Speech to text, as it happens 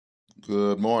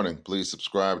Good morning. Please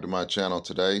subscribe to my channel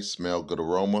today, Smell Good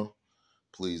Aroma.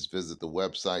 Please visit the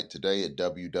website today at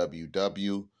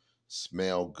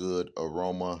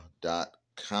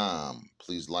www.smellgoodaroma.com.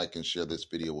 Please like and share this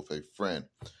video with a friend.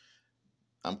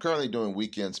 I'm currently doing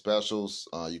weekend specials.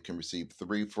 You can receive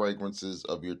 3 fragrances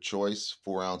of your choice,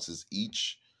 4 ounces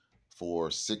each, for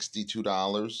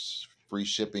 $62. Free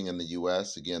shipping in the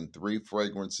U.S. Again, 3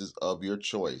 fragrances of your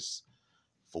choice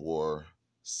for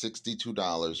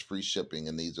 $62, free shipping,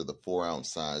 and these are the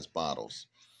 4-ounce size bottles.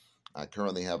 I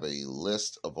currently have a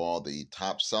list of all the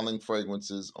top selling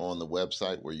fragrances on the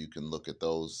website where you can look at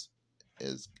those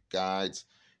as guides.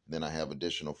 And then I have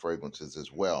additional fragrances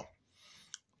as well.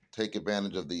 Take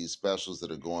advantage of these specials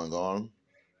that are going on.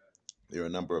 There are a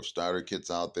number of starter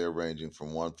kits out there ranging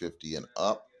from $150 and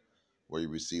up, where you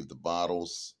receive the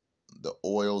bottles, the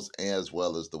oils, as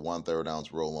well as the 1/3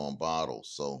 ounce roll-on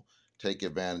bottles. So take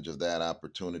advantage of that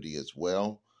opportunity as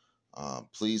well.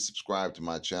 Please subscribe to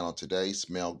my channel today,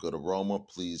 Smell Good Aroma.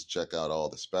 Please check out all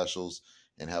the specials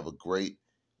and have a great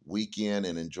weekend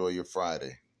and enjoy your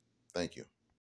Friday. Thank you.